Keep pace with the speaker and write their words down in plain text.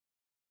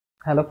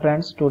Hello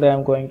friends, today I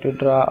am going to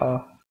draw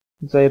a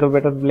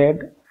Gyrovator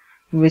blade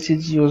which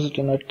is used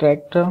in a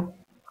tractor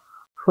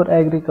for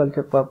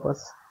agriculture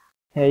purpose.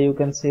 Here you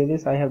can see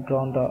this. I have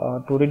drawn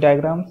the 2D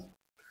diagrams.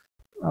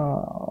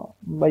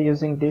 By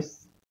using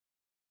this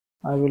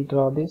I will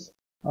draw this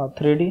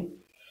 3D.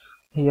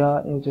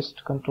 Here you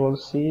just Control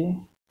C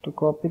to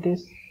copy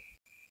this.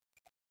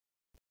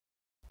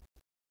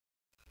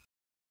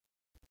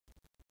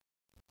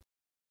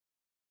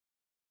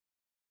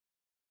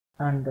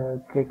 And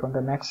click on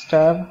the next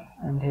tab,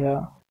 and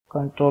here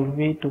Control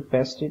V to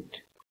paste it.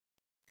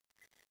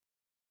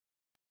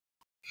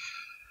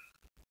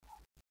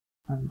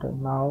 And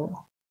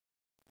now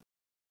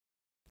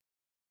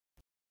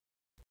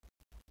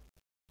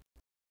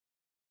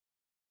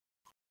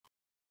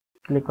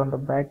click on the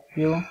back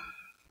view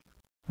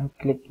and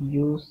click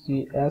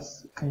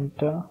UCS,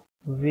 enter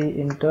V,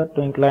 enter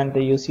to incline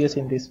the UCS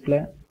in this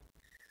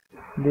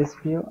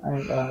view,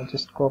 and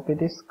just copy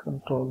this,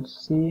 Control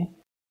C,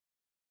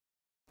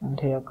 and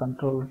here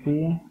Control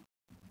V,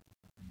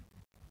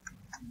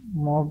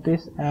 move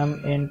this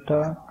M,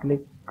 enter,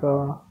 click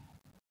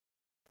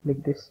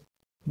this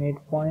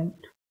midpoint,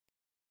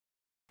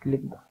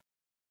 click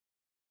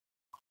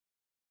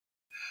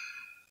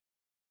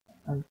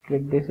and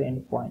click this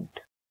endpoint,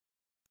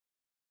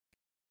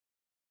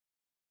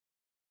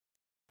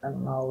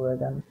 and now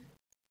again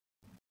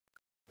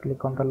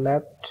click on the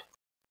left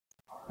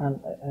and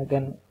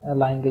again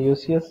align the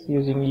UCS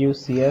using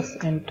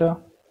UCS, enter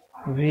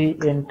V,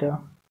 enter.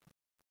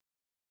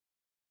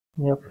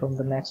 Here from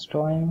the next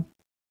drawing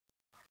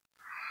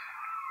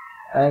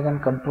again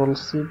Control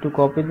C to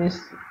copy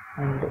this,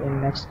 and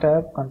in next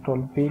tab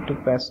Control V to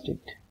paste it.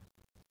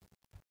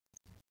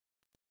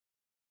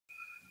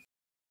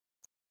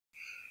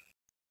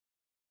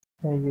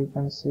 Here you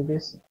can see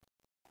this.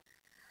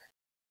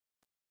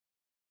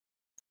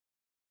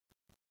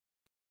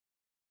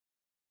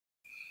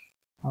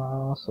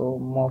 So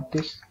move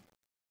this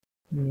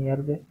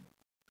nearby.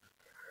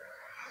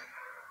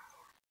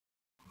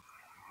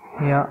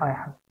 Here I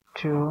have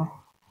to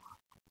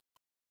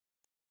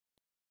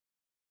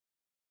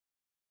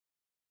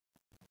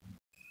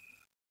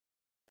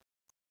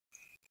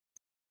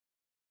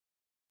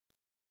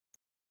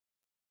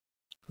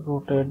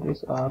rotate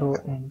this arrow,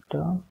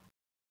 enter,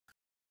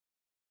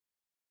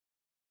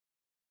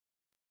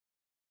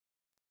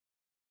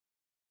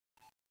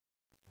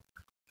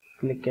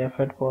 click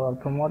F8 for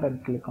auto mode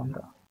and click on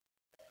the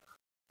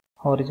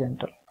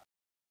horizontal,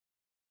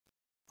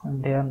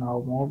 and here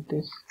now move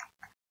this,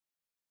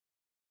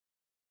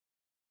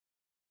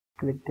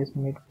 click this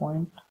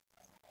midpoint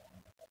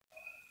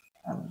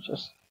and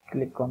just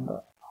click on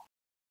the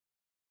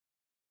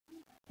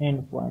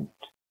end point.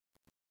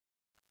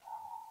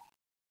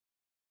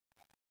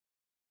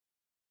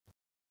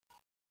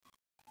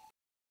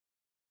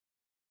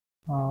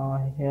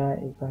 Here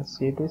you can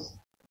see this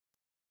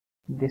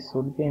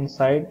should be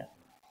inside,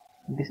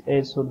 this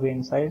edge should be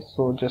inside,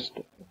 so just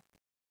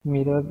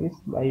mirror this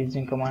by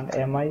using command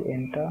mi,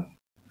 enter,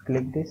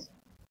 click this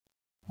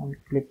and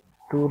click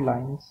two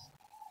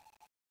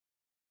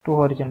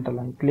horizontal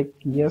line, click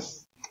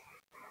yes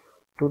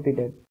to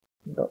delete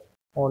the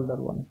older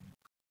one.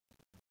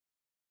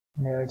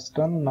 Here it's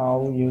done.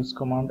 Now use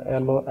command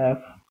LOF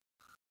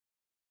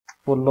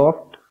for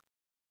loft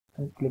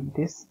and click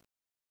this,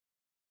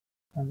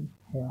 and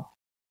here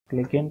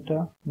click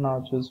enter.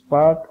 Now choose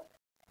path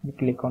and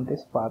click on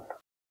this path.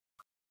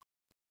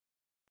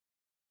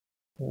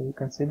 Here you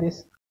can see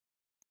this.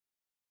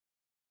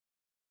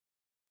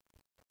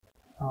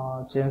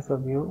 Change the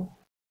view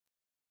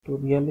to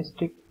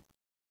realistic,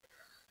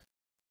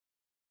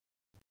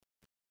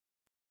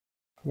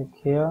 click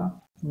here.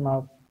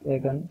 Now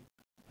again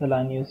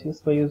align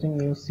UCS by using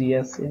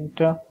UCS,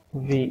 enter,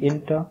 V,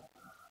 enter.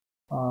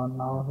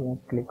 Now here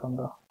click on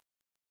the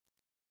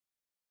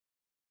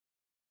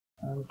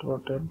and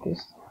rotate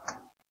this.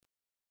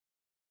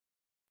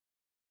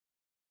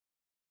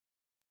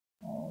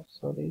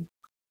 Sorry,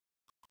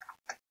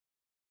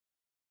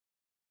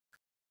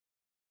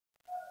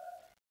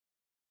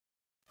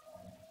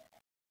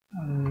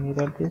 and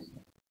mirror this.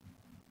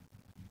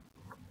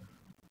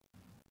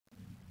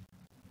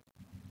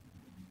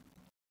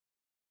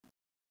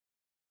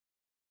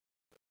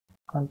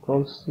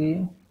 Control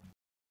C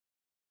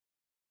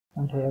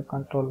and here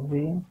Control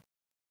V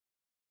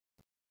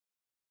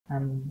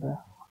and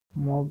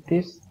move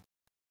this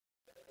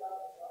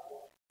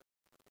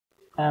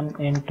M,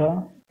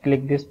 enter,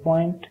 click this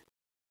point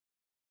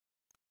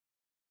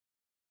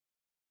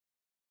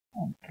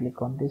and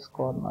click on this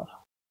corner,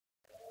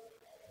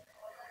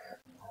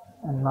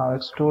 and now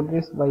extrude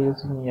this by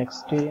using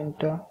EXT,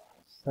 enter,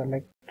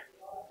 select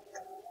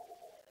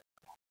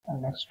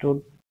and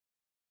extrude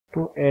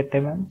to 8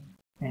 mm,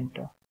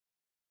 enter.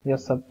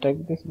 Just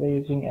subtract this by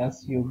using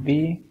SUB,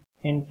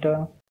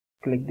 enter,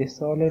 click this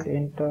solid,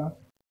 enter,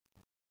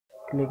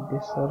 click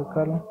this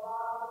circle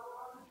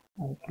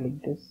and click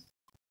this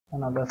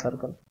another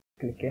circle,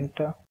 click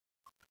enter.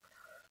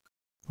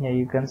 Here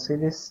you can see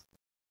this.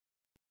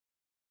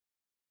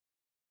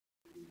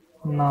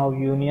 Now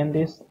union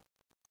this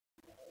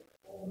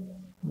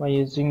by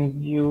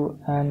using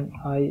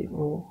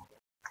UNIO,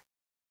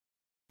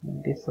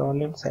 this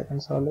solid,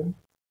 second solid,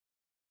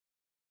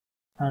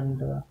 and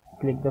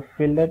click the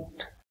fillet.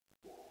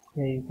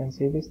 Here you can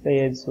see this, the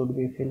edge should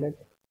be fillet.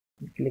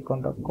 Click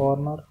on the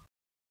corner,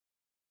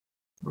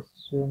 just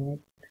zoom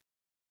it,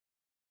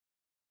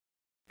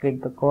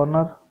 click the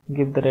corner,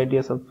 give the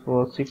radius of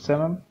 6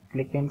 mm,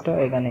 click enter,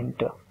 again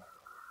enter.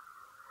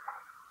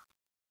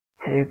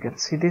 Here you can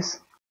see this,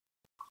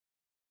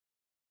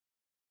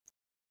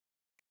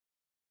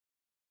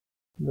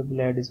 the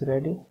blade is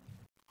ready.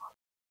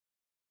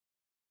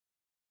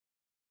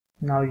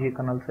 Now you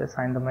can also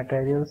assign the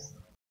materials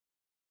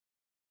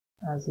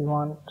as you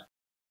want.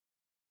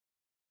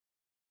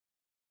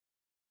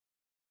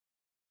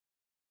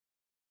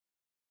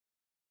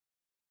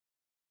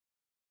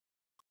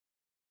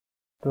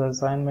 To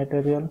assign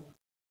material,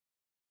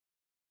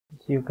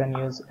 you can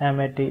use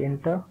MAT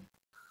enter.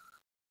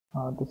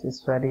 This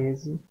is very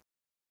easy.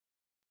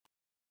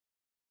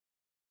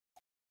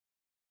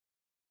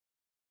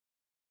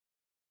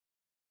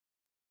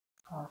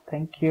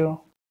 Thank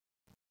you.